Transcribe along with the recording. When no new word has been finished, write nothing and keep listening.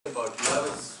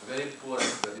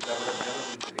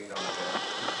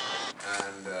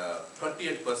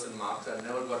100% marks. I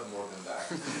never got more than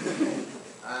that.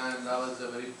 And I was a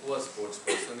very poor sports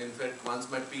person. In fact, once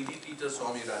my PD teacher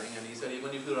saw me running and he said,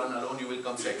 even if you run alone, you will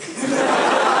come second.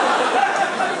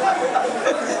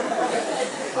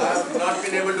 I have not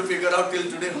been able to figure out till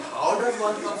today, how does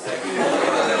one come second?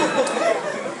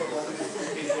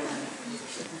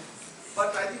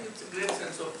 But I think it's a great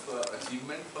sense of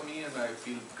achievement for me, and I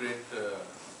feel great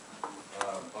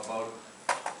about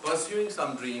pursuing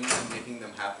some dreams and making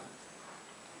them happen.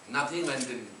 Nothing went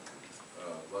in,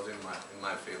 was in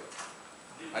my favor.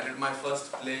 I did my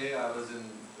first play. I was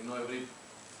in, every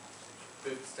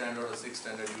 5th standard or 6th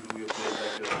standard you do your play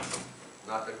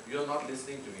like you're not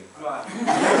listening to me. Right.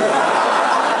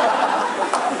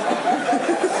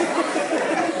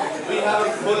 We have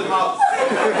a full house.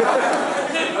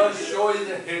 Your show is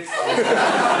a hit.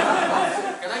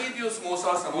 Can I get you a samosa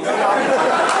or samosa?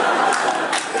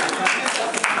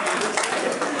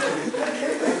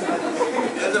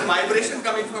 There's a vibration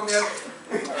coming from here.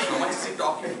 How much is he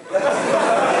talking? Is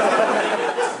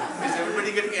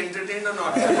everybody getting entertained or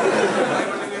not? I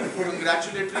want to get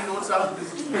congratulatory notes up.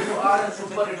 You are a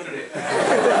super hit today.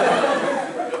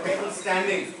 Your people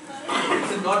standing.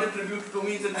 It's not a tribute to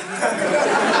me, it's a tribute to you.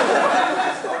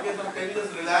 Okay, so can you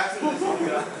just relax and listen?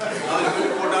 Now he's going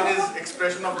to put on his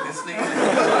expression of listening.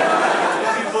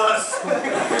 Reverse.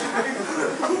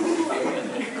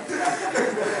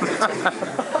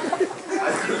 I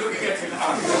keep looking at you.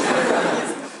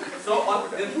 So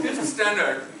in 5th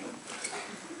standard,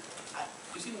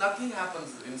 you see nothing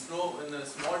happens in a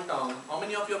small town. How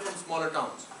many of you are from smaller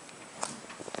towns?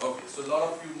 Okay, so a lot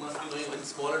of you must be knowing in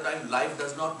smaller time life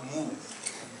does not move.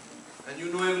 And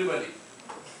you know everybody.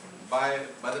 By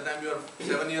the time you are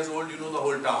 7 years old, you know the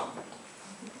whole town.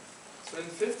 So in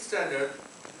 5th standard,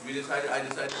 I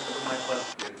decided to do my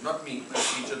first play. Not me, my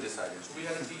teacher decided. So we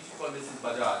had a teacher called Mrs.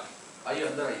 Bajaj.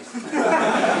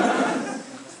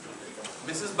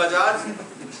 Mrs. Bajaj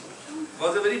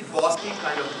was a very bossy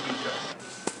kind of teacher.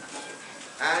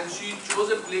 And she chose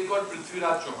a play called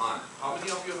Prithviraj Chauhan. How many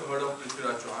of you have heard of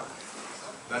Prithviraj Chauhan?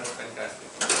 That's fantastic.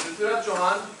 Prithviraj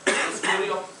Chauhan, the story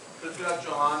of Prithviraj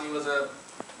Chauhan, he was a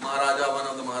Maharaja, one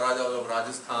of the Maharajas of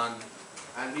Rajasthan,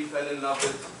 and he fell in love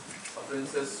with a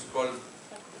princess called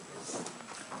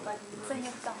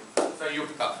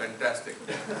Sayukta. Fantastic.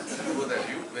 Both of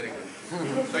you, very good.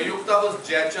 Sayukta was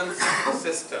Jayachand's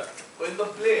sister. So in the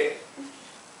play,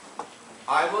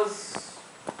 I was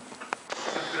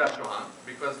Prithviraj Chauhan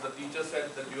because the teacher said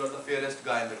that you are the fairest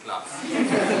guy in the class. I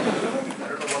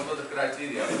don't know what was the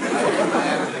criteria. I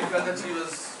actually felt that she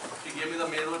gave me the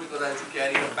main role because I had to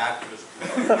carry her back to the school.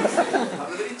 I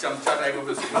was a very chamcha type of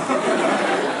a school.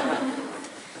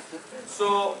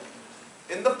 So,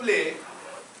 in the play,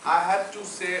 I had to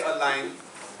say a line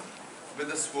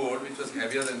with a sword which was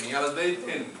heavier than me. I was very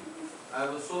thin. I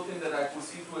was so thin that I could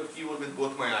see through a keyboard with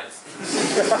both my eyes.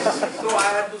 So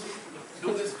I had to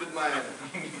do this with my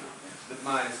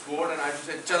sword, and I had to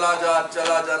say, Chala ja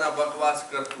na bakwas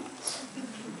kar tu.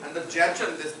 And this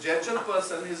Jayachan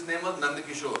person, his name was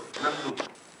Nandakishore, Nandu.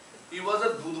 He was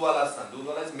a Dudwala's son.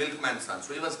 Dudwala is milkman's son.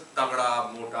 So he was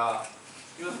tagda, mota.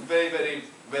 He was very, very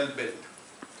well built.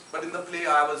 But in the play,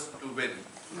 I was to win.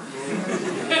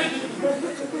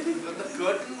 When the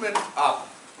curtain went up,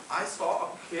 I saw a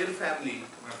Kher family,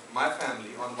 my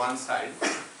family, on one side,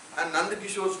 and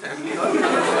Nandakishore's family on the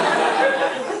other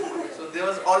side. So there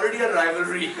was already a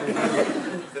rivalry.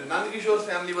 The Nandakishore's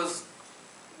family was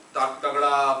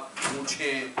tagda,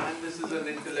 muche, and this is an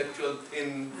intellectual,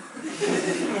 thin,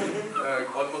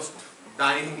 almost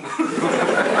dying.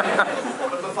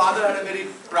 But the father had a very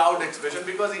proud expression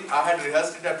because I had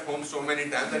rehearsed it at home so many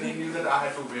times and he knew that I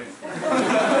had to win.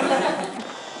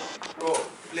 So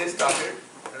play started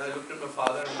and I looked at my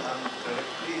father and I'm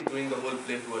directly doing the whole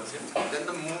play towards him. Then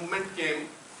the movement came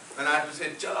and I had to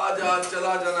say, Chala ja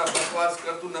na bakwas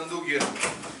kar tu, Nandu gir.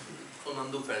 So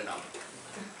Nandu fell down.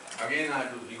 Again I had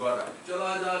to, he got up.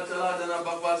 Chala ja na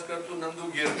bakwas kar tu,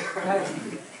 Nandu gir.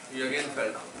 He again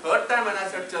fell down. Third time when I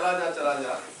said chala ja,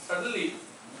 suddenly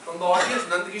from the audience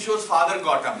Nandakishore's father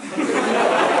got up.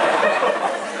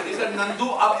 And he said,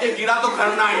 Nandu, ab ye gira to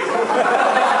karna hai.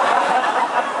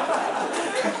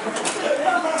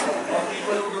 For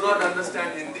people who do not understand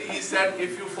Hindi, he said,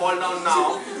 if you fall down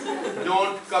now,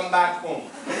 don't come back home.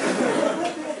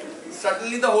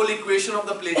 Suddenly the whole equation of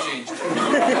the play changed. And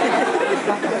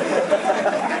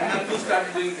Nandu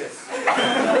started doing this.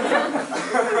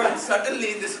 And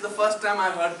suddenly, this is the first time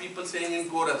I've heard people saying in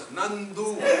chorus,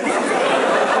 Nandu.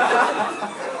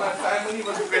 My family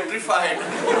was petrified.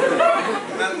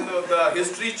 Then the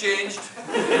history changed.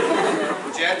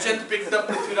 Jayachandra picked up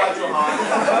Prithviraj Chauhan.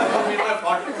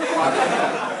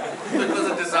 So it was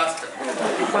a disaster.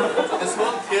 So this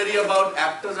whole theory about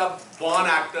actors are born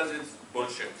actors is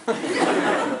bullshit.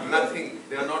 Nothing.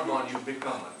 They are not born. You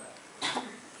become one.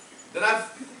 Then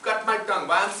I've cut my tongue.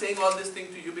 Why I'm saying all this thing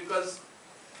to you? Because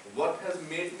what has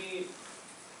made me,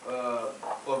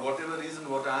 for whatever reason,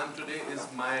 what I am today is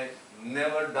my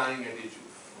never dying attitude.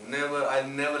 I'll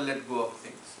never let go of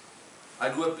things. I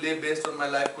do a play based on my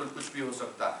life called Kuch Bhi Ho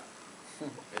Sakta Hai.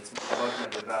 It's about my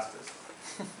disasters.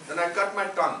 Then I cut my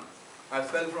tongue. I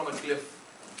fell from a cliff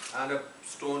and a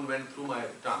stone went through my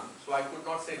tongue. So I could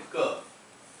not say K.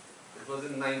 It was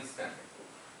in 9th standard.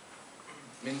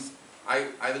 Means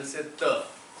I will say T.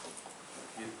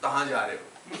 Tahan ja rahe ho.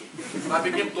 So I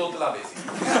became Totla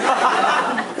basically.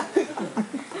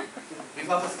 If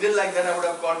I was still like that, I would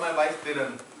have called my wife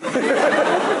Tiran.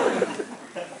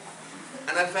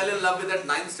 And I fell in love with that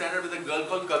 9th standard with a girl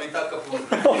called Kavita Kapoor.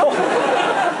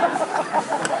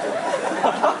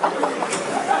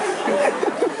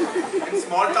 In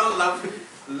small town,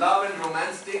 love and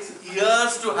romance takes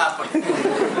years to happen.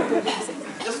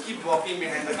 Just keep walking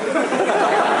behind the girl.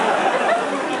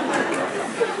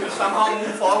 You somehow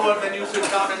move forward, then you sit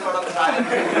down and sort of cry.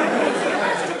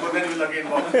 Then you will again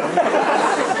walk down.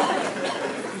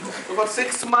 So for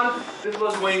 6 months, this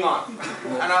was going on.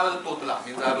 And I was a Totla,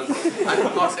 means I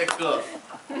could not say K.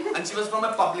 And she was from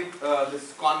a public,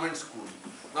 this convent school.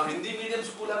 Now Hindi medium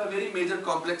school have a very major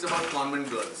complex about convent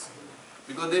girls.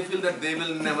 Because they feel that they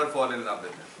will never fall in love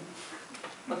with them.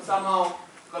 But somehow,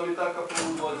 Kavita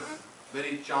Kapoor was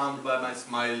very charmed by my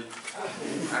smile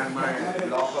and my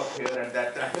lock of hair at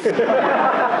that time.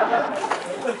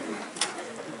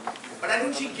 But I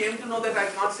think she came to know that I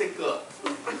can't say K.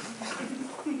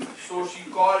 So she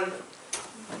called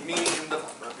me in the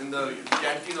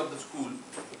canteen of the school.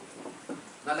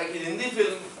 Now, like in Hindi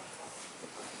film,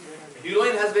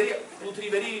 heroine has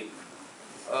 2-3 very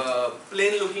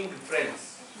plain-looking friends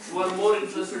who are more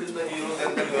interested in the hero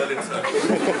than the girl itself.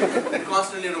 They're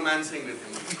constantly romancing with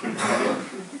him.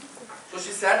 So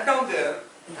she sat down there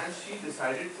and she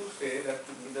decided to say that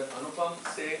Anupam,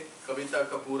 say Kavita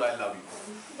Kapoor, I love you.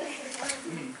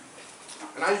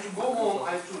 And I used to go home,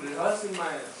 I used to rehearse in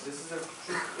my, this is a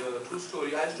true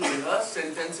story, I used to rehearse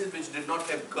sentences which did not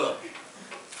have K.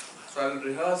 So I will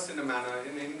rehearse in a manner,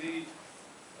 in Hindi,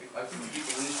 I could speak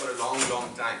English for a long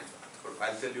time. But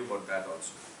I'll tell you about that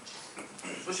also.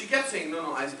 So she kept saying,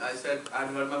 no, I said, I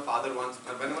heard my father once,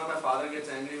 whenever my father gets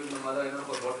angry with my mother, I don't know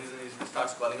for what reason, he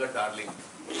starts calling her darling.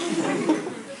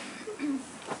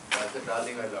 I said,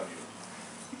 darling, I love you.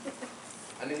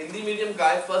 And a Hindi medium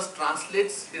guy first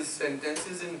translates his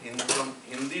sentences in Hindi, from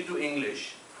Hindi to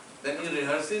English, then he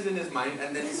rehearses in his mind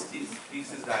and then he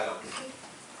speaks his dialogue.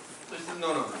 So he said,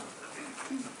 no.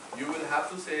 You will have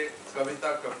to say,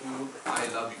 Kavita Kapoor, I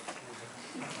love you.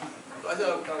 So I said,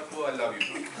 Kavita Kapoor, I love you.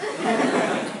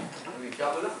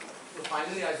 So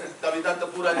finally I said, Kavita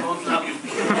Kapoor, I don't love you.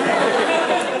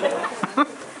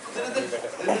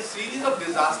 There is a series of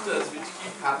disasters which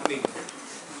keep happening.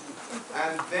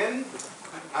 And then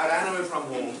I ran away from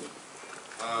home,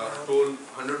 stole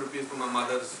 100 rupees from my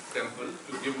mother's temple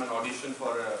to give an audition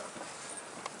for a...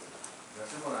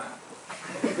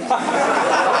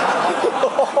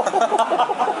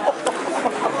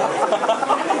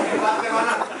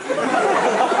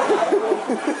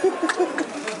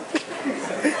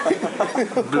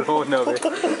 Blown away.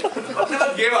 But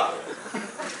never gave up.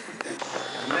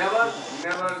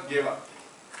 Never gave up.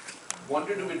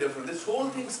 Wanted to be different. This whole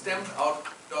thing stemmed out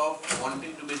of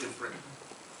wanting to be different.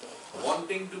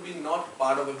 Wanting to be not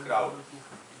part of a crowd.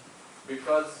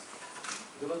 Because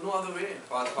there was no other way.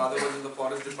 Father was in the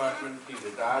forest department. He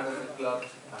retired as a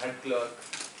head clerk.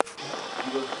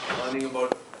 He was earning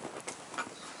about,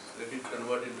 let it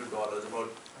convert into dollars, about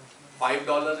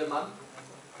 $5 a month,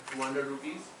 200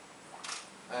 rupees.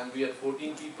 And we had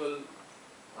 14 people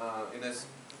in a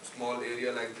small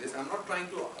area like this. I'm not trying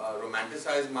to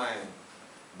romanticize my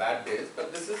bad days,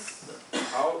 but this is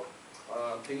how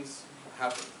things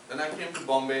happen. Then I came to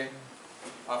Bombay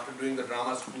after doing the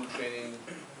drama school training.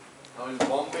 Now in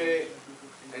Bombay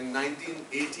in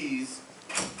 1980s,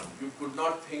 you could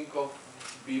not think of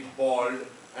being bald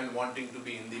and wanting to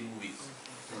be in the movies.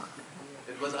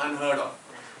 It was unheard of.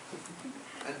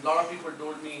 And a lot of people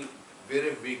told me, wear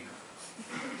a wig.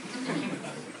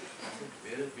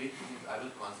 Wear a wig? I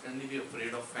will constantly be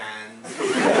afraid of fans.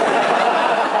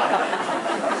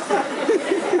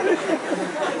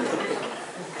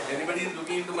 Anybody is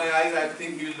looking into my eyes, I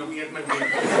think he is looking at my wig.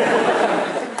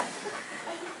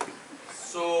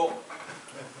 So,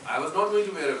 I was not going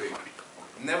to wear a wig.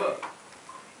 Never.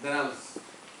 Then I was,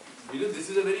 because this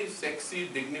is a very sexy,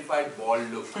 dignified, bald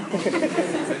look.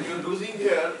 When you're losing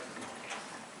hair,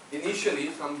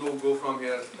 initially, some go from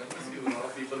here. A lot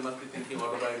of people must be thinking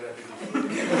autobiographical.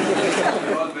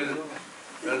 They're all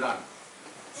well done.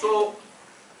 So,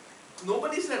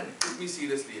 nobody said took me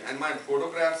seriously, and my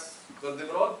photographs, because they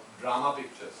were all drama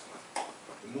pictures,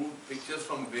 moved pictures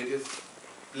from various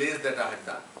plays that I had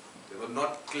done. They were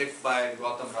not clicked by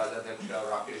Gautam Rajadeksha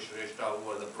or Rakesh Shrestha, who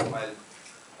were the profile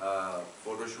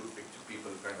photo shoot picture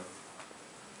people kind of.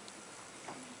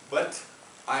 But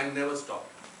I never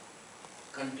stopped,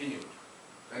 continued.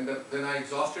 And then I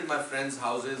exhausted my friends'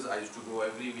 houses. I used to go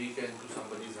every weekend to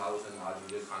somebody's house and ask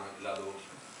them, "Khana khila do,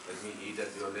 let me eat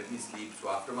at your, let me sleep." So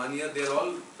after 1 year, they're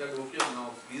all said, "Okay,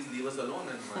 now please leave us alone."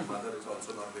 And my mother is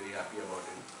also not very happy about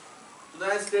it. So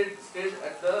then I stayed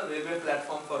at the railway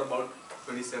platform for about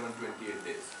 27, 28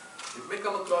 days. It may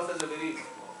come across as a very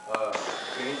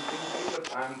strange thing to you, but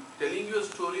I'm telling you a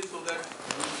story so that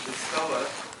you discover.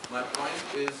 My point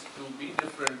is, to be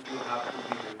different, you have to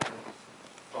be different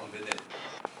from within.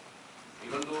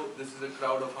 Even though this is a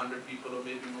crowd of 100 people or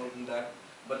maybe more than that,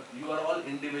 but you are all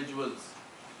individuals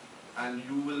and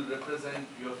you will represent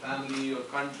your family, your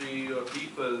country, your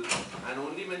people, and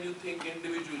only when you think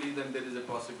individually, then there is a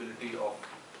possibility of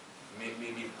maybe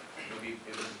able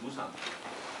to do something.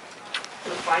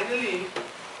 So finally,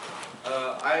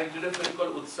 I did a film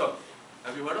called Utsav.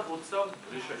 Have you heard of Utsav?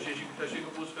 Shashi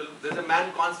Kapoor's film. There's a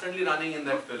man constantly running in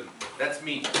that film. That's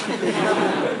me.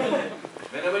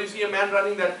 Whenever you see a man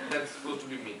running, that's supposed to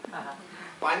be me.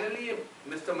 Finally,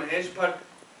 Mr. Mahesh Bhatt,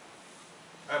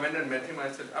 I went and met him. I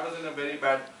said, I was in a very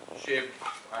bad shape.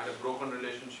 I had a broken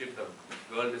relationship. The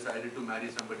girl decided to marry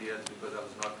somebody else because I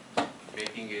was not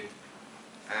making it.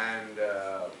 And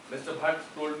Mr. Bhatt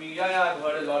told me, yeah, I've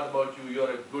heard a lot about you.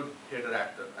 You're a good theatre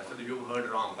actor. I said, you've heard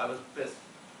wrong. I was pissed.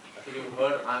 I said, you've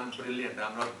heard I'm brilliant.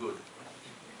 I'm not good.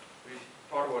 We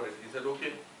thought about it. He said,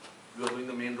 okay, you are doing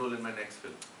the main role in my next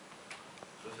film.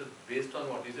 So I said, based on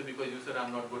what? He said, because you said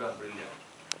I'm not good, I'm brilliant.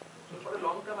 So for a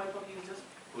long time I thought he's just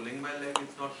pulling my leg,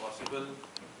 it's not possible.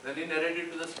 Then he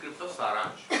narrated to the script of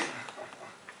Saransh.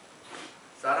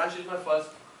 Saransh is my first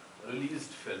released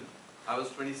film. I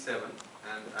was 27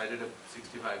 and I did a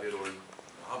 65-year-old.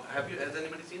 Has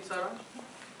anybody seen Saransh?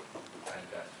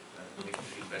 Fantastic. That makes me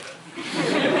feel better.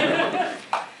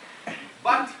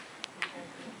 But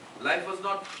life was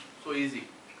not so easy.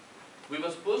 We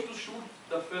were supposed to shoot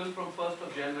the film from 1st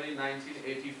of January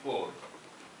 1984.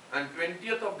 And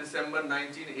 20th of December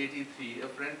 1983, a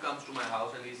friend comes to my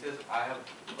house and he says, I have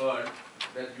heard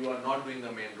that you are not doing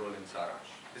the main role in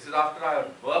Saransh. This is after I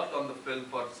had worked on the film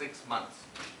for 6 months.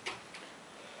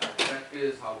 I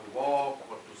practiced how to walk,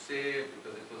 what to say,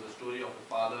 because it was a story of a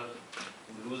father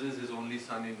who loses his only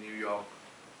son in New York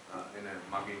in a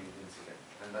mugging incident.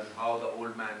 And then how the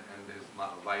old man and his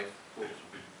wife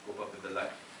cope up with the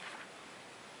life.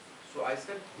 So I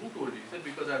said, who told you? He said,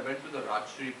 because I went to the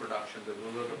Rajshri production, those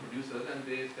were the producers, and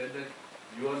they said that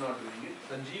you are not doing it,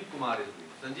 Sanjeev Kumar is doing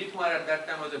it. Sanjeev Kumar at that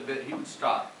time was a huge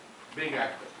star, big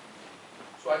actor.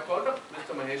 So I called up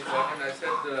Mr. Mahesh Bhatt and I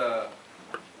said,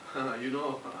 you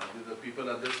know, the people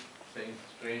are just saying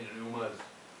strange rumors.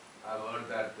 I've heard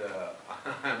that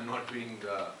I'm not doing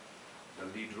the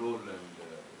lead role and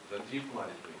Sanjeev Kumar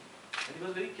is doing it. And he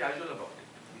was very casual about it.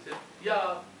 He said,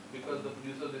 yeah, because the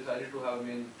producers decided to have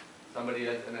me in somebody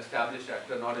else, an established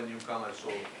actor, not a newcomer,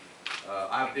 so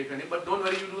I have taken him, but don't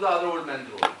worry, you do the other old man's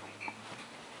role.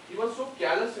 He was so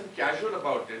callous and casual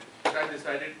about it that I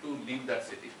decided to leave that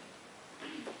city.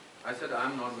 I said,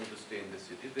 I'm not going to stay in this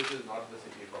city, this is not the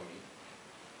city for me.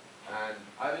 And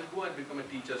I will go and become a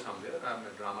teacher somewhere. I'm a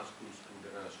drama school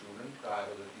student. I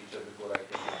was a teacher before I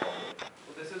came to college.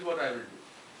 So this is what I will do.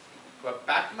 So I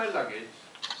packed my luggage,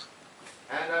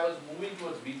 and I was moving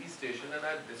towards BT station and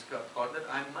I thought that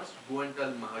I must go and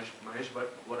tell Mahesh Bhatt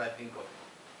what I think of him.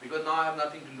 Because now I have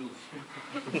nothing to lose.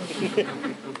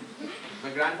 My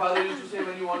grandfather used to say,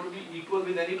 when you want to be equal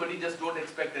with anybody, just don't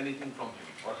expect anything from him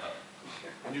or her.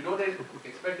 When you don't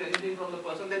expect anything from the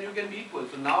person, then you can be equal.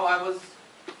 So now I was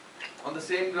on the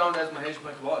same ground as Mahesh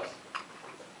Bhatt was.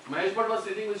 Mahesh Bhatt was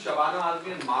sitting with Shabana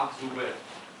Azmi and Mark Zubair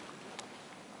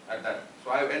at that. So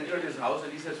I entered his house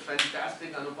and he says,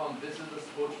 fantastic Anupam, this is the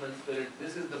sportsman spirit,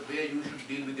 this is the way you should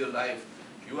deal with your life.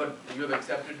 You have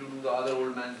accepted to do the other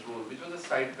old man's role, which was a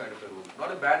side kind of a role.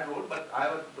 Not a bad role, but I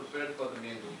was prepared for the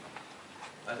main role.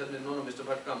 I said, no, Mr.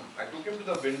 Bhatt, come. I took him to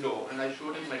the window and I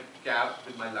showed him my cab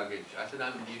with my luggage. I said,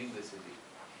 I'm leaving the city.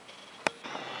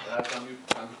 I've come to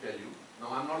tell you. Now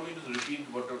I'm not going to repeat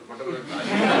whatever I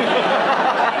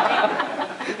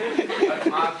but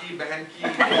maa ki, behan ki,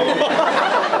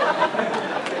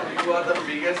 you are the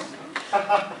biggest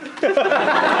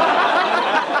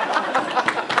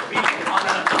big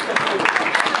honor.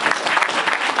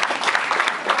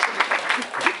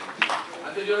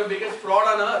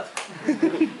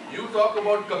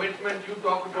 that you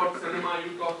talk about cinema,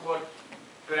 you talk about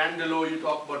Pirandello, you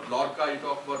talk about Lorca, you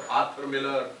talk about Arthur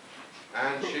Miller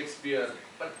and Shakespeare,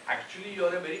 but actually you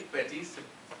are a very petty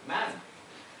man.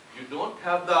 You don't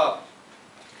have the...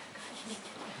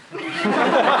 You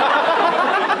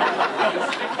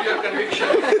stick to your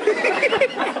convictions.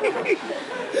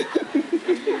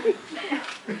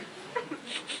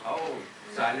 Oh,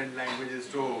 silent language is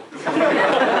too... I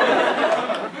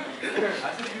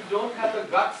said you don't have the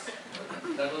guts.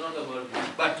 That was not the word,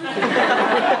 but...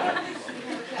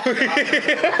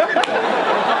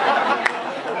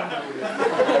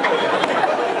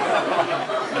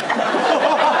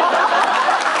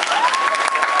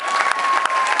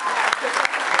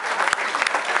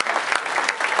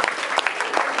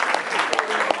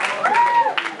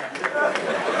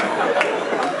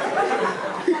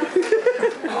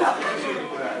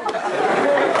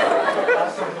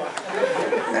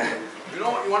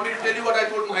 You want me to tell you what I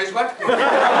told Mahesh Bhatt?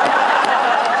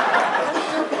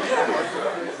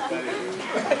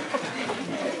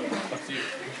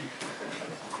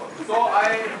 So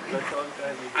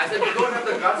I said you don't have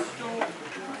the guts to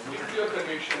stick to your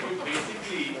conviction. You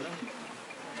basically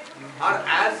are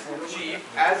as cheap,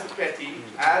 as petty,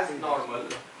 as normal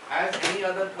as any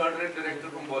other third-rate director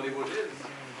from Bollywood is.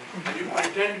 And you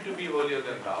pretend to be holier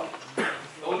than thou.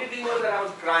 The only thing was that I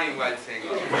was crying while saying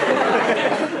all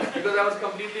this. Because I was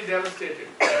completely devastated.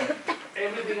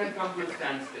 Everything had come to a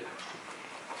standstill.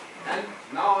 And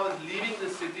now I was leaving the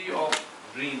city of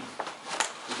dreams,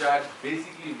 which I had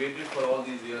basically waited for all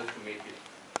these years to make it.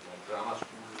 My drama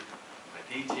school, my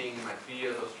teaching, my 3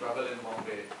 years of struggle in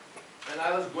Bombay. And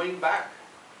I was going back.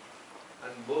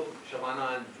 And both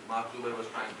Shabana and Mark Zuber was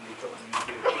trying to look up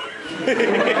newspapers.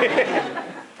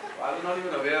 I was not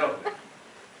even aware of it.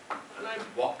 And I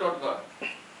walked out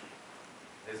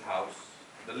his house.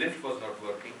 The lift was not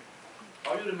working.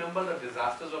 How you remember the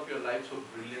disasters of your life so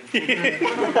brilliantly?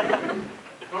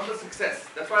 Not the success.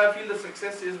 That's why I feel the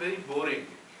success is very boring.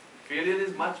 Failure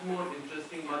is much more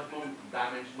interesting, much more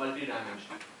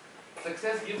multi-dimensional.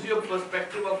 Success gives you a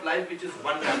perspective of life which is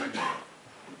one-dimensional.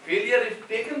 Failure, if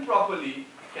taken properly,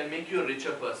 can make you a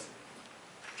richer person.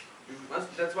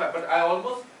 That's why. But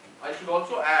I should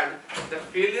also add that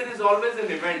failure is always an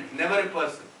event, never a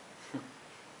person.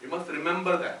 You must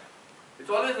remember that. It's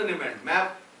always an event.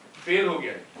 मैं fail हो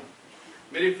गया,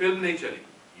 मेरी film नहीं चली.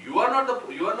 You are not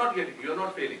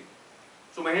failing.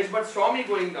 So Mahesh Bhatt saw me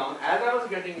going down. As I was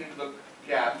getting into the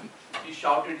cab, he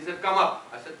shouted. He said, "Come up."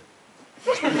 I said,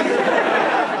 "Take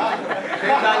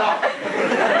that up."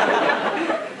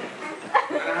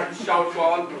 And I had to shout for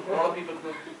all of people.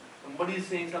 Somebody is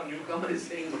saying, some newcomer is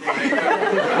saying.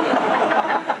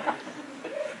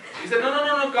 He said,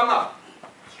 no, come up.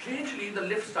 Strangely, the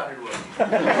lift started working. So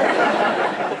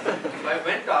I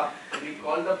went up, and he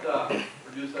called up the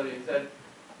producer, and he said,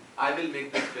 "I will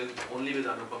make this film only with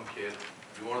Anupam Kher.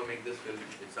 If you want to make this film,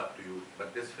 it's up to you,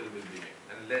 but this film will be made.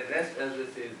 And the rest, as they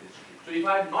say, is history." So if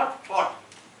I had not fought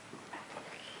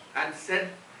and said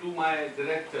to my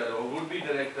director, or would-be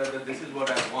director, that this is what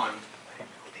I want,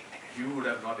 you would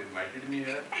have not invited me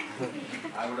here.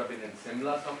 I would have been in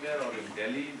Simla somewhere or in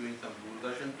Delhi doing some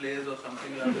Doordarshan plays or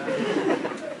something like that.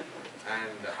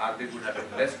 And Hardik would have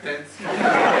been less tense. Now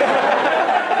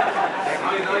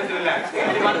he's relaxed.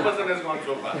 Only one person has gone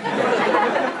so far.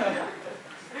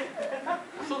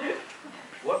 So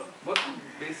what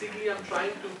basically I'm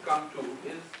trying to come to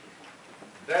is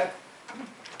that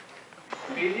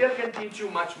failure can teach you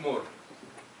much more.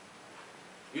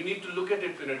 You need to look at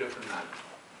it in a different manner.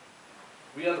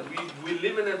 We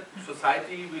live in a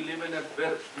society,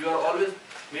 where you are always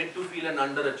made to feel an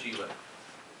underachiever.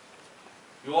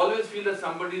 You always feel that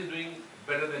somebody is doing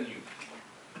better than you.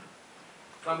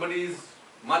 Somebody is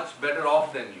much better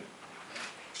off than you.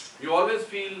 You always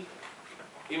feel,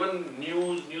 even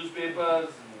newspapers,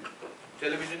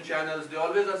 television channels, they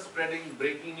always are spreading,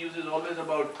 breaking news is always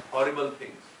about horrible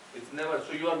things. It's never,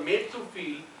 so you are made to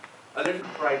feel a little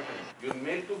frightened. You're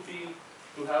made to feel,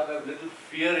 to have a little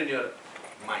fear in your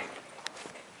mind.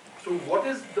 So what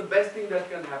is the best thing that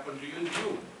can happen to you is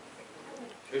you.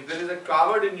 If there is a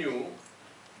coward in you,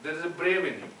 there is a brave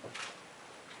in you.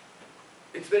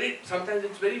 Sometimes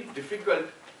it's very difficult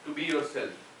to be yourself.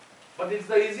 But it's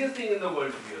the easiest thing in the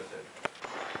world to be yourself.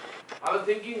 I was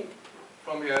thinking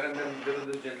from here, and then there was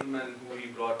this gentleman who he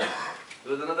brought.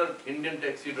 There was another Indian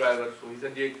taxi driver, so he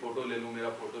said, "Ye ek photo le lo,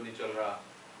 mera photo nahi chal raha."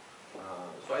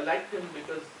 So I liked him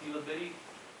because he was very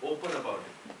open about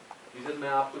it. He said, "मैं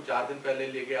आपको 4 दिन पहले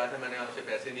लेके आया था, मैंने आपसे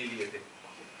पैसे नहीं लिए थे."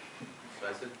 So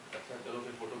I said, "अच्छा चलो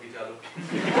फिर फोटो खिंचा लो."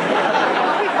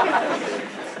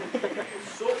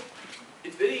 So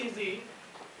it's very easy.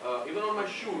 Even on my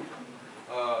shoot,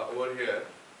 over here,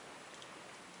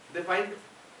 they find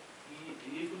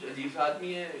ये कुछ अजीब सा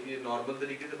आदमी है, ये normal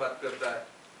तरीके से बात करता है.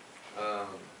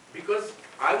 Because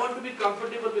I want to be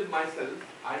comfortable with myself.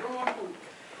 I don't want to.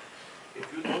 If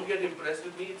you don't get impressed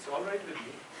with me, it's all right with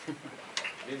me.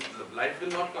 Means life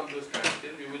will not come to a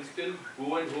standstill. You will still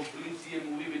go and hopefully see a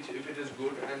movie which, if it is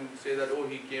good, and say that, oh,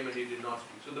 he came and he did not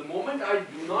speak. So the moment I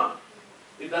do not,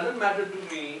 it doesn't matter to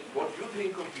me what you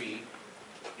think of me.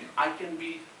 I can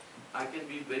be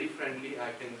very friendly.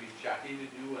 I can be chatty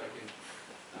with you. I can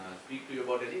speak to you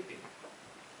about anything.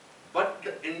 But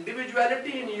the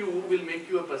individuality in you will make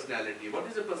you a personality. What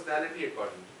is a personality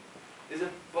according to you? Is a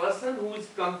person who is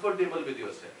comfortable with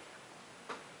yourself.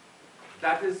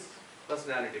 That is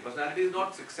personality. Personality is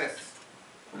not success.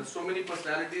 There are so many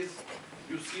personalities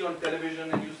you see on television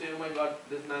and you say, oh my God,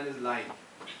 this man is lying.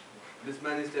 This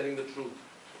man is telling the truth.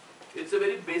 It's a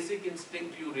very basic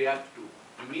instinct you react to.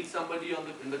 You meet somebody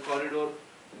in the corridor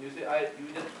and you say, you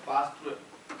just pass through it.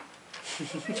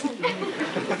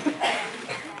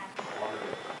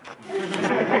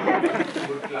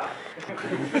 Good class.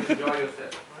 Enjoy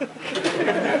yourself.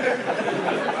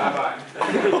 Bye bye.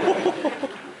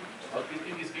 और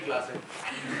किसकी class है?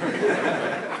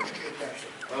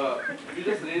 You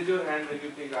just raise your hand when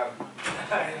you think my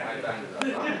time is up.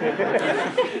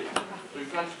 So you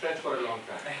can't stretch for a long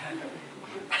time.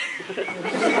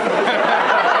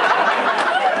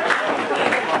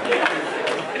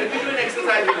 Let me do an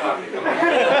exercise in Bharti. Come on.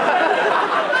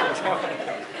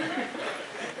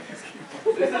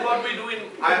 This is what we do in.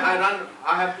 I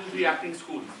have 2-3 acting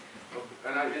schools,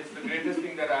 and it's the greatest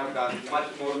thing that I have done, much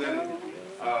more than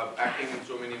acting in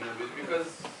so many movies. Because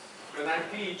when I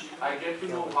teach, I get to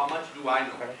know how much do I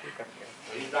know.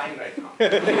 He's dying right now,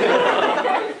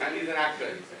 and he's an actor.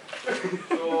 He said.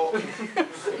 So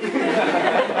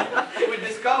we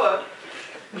discover,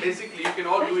 basically, you can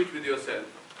all do it with yourself.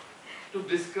 To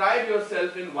describe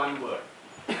yourself in one word.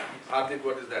 Hardik,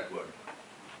 what is that word?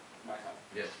 Myself.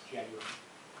 Yes. Genuine.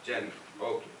 Genuine.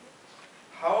 Okay.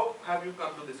 How have you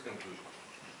come to this conclusion?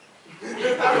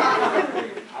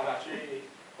 I've actually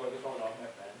heard this from a lot of my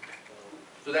friends.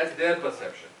 So that's their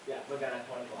perception. Yeah, but then I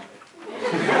thought about it.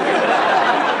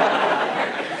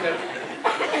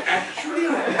 Actually,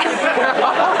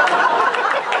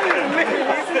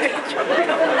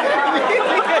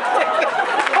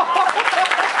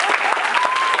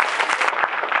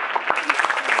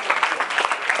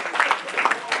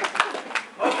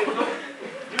 okay, so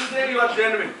you say you are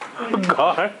genuine.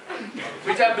 God.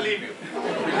 Which I believe you.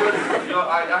 Because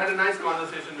I had a nice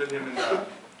conversation with him in the.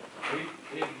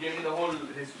 He gave me the whole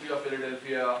history of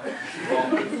Philadelphia,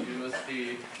 Bombay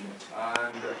University,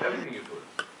 and everything you told.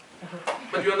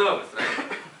 But you are nervous,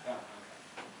 right? Yeah.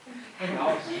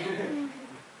 Now,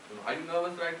 Are you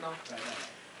nervous right now? right now.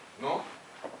 No?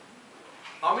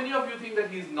 How many of you think that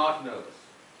he is not nervous?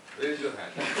 Raise your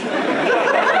hand.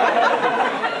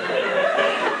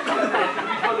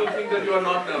 People who think that you are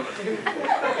not nervous.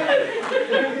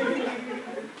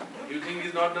 You think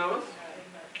he's not nervous?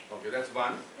 Okay, that's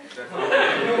one.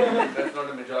 That's not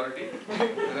a majority.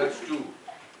 And that's 2.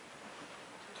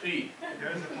 3.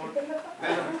 There's a 3.5.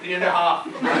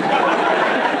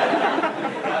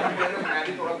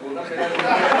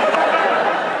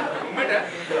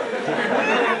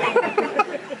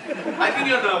 I think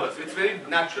you're nervous. It's very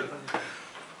natural.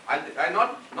 I'm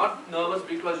not nervous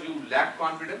because you lack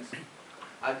confidence.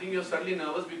 I think you're suddenly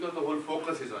nervous because the whole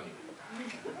focus is on you.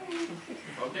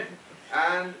 Okay?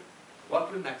 And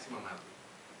what will maximum happen?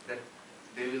 That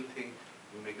they will think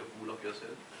you make a fool of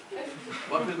yourself.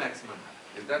 What will maximum happen?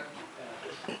 Is that?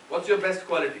 What's your best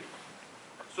quality?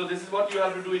 So this is what you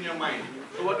have to do in your mind.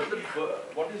 So what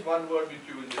is one word which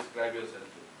you will describe yourself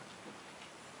with?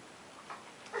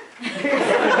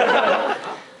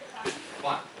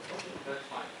 One. That's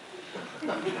fine.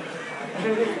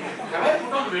 Have I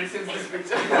put on weight since this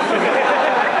picture?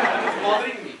 It's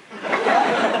bothering me.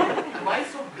 Why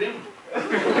so grim?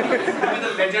 Maybe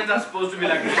the legends are supposed to be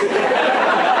like this.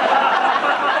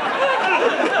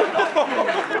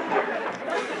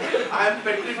 I am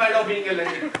petrified of being a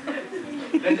legend.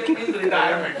 Legend means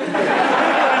retirement. And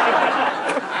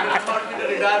I'm not going to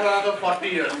retire for another 40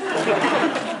 years.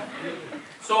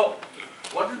 So,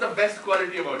 what is the best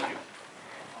quality about you?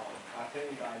 I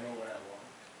think I know where I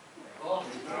want.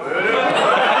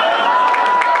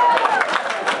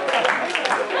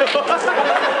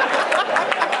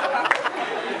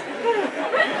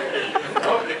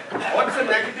 Okay. What's the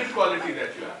negative quality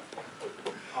that you have?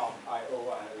 I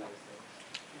overanalyze things.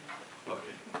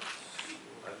 Okay.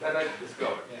 That I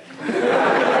discovered. Yeah.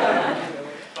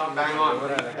 Bang on.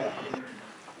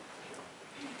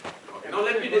 Okay. Now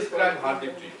let me describe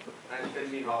Hardik to you. and tell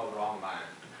me how wrong I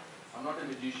am. I'm not a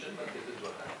magician, but this is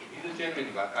what I am. He's a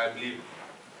genuine guy, I believe it.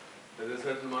 There's a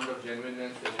certain amount of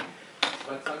genuineness in him.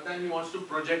 But sometimes he wants to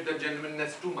project the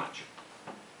genuineness too much.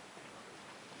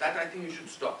 That I think you should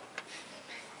stop.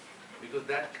 Because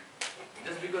that,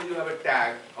 just because you have a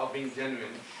tag of being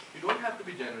genuine, you don't have to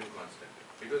be genuine constantly.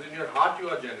 Because in your heart you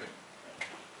are genuine.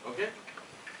 Okay?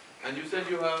 And you said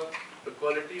you have the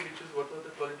quality, which is, what was the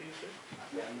quality you said?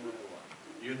 Yeah, I know what I want.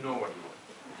 You know what you want.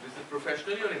 This is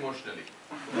professionally or emotionally?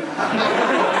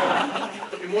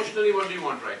 Emotionally, what do you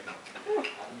want right now?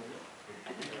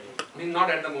 I mean, not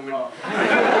at the moment. Oh.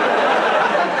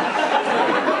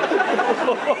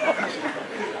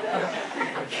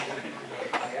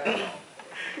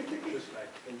 Just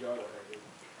like enjoy what I do.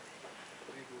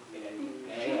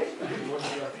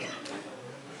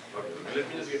 Okay, let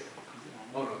me just get.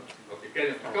 Oh no. Okay,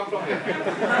 carry on. Come from here. A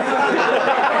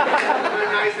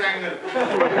nice angle.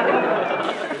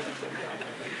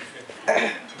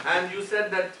 And you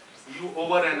said that you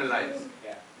overanalyze.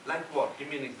 Yeah. Like what? Give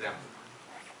me an example.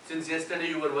 Since yesterday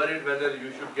you were worried whether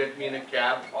you should get me in a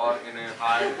cab or in a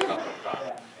hired car.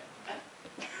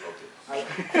 Yeah. Okay. I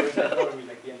told me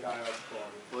like the entire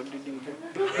story. What did you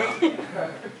do?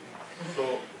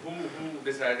 So who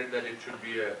decided that it should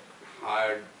be a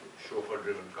hired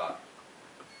chauffeur-driven car?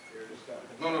 You're just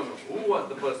No. Who was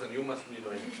the person? You must be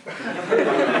knowing.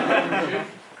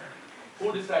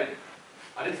 Who decided?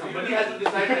 I think somebody has to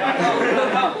decide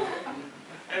that.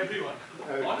 Everyone.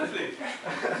 Honestly.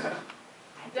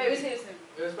 Yeah, it was his.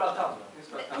 It was Pratham.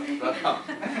 Pratham.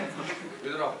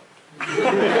 Is it wrong?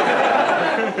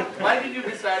 Why did you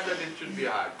decide that it should be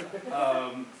hard?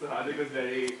 So Hardik was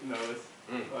very nervous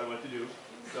about what to do.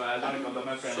 So I was on a call of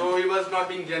my friends. So he was not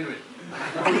being genuine.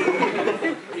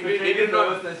 he did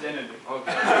nervousness genuinely.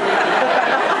 Okay.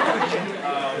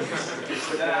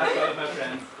 So then I asked all of my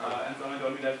friends, and someone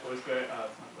told me that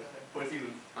Four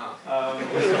Seasons.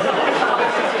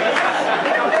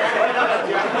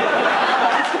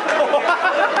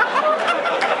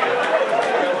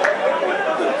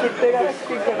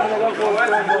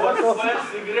 First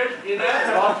cigarette in a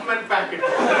Rothman packet.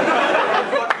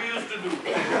 That's what we used to do.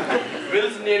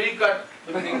 Will's Navy cut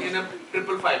in a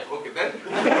 555. Okay, then?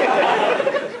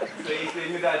 So he told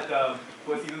me that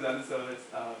Four Seasons on the service,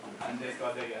 and they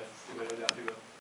got their guests to where they have to go.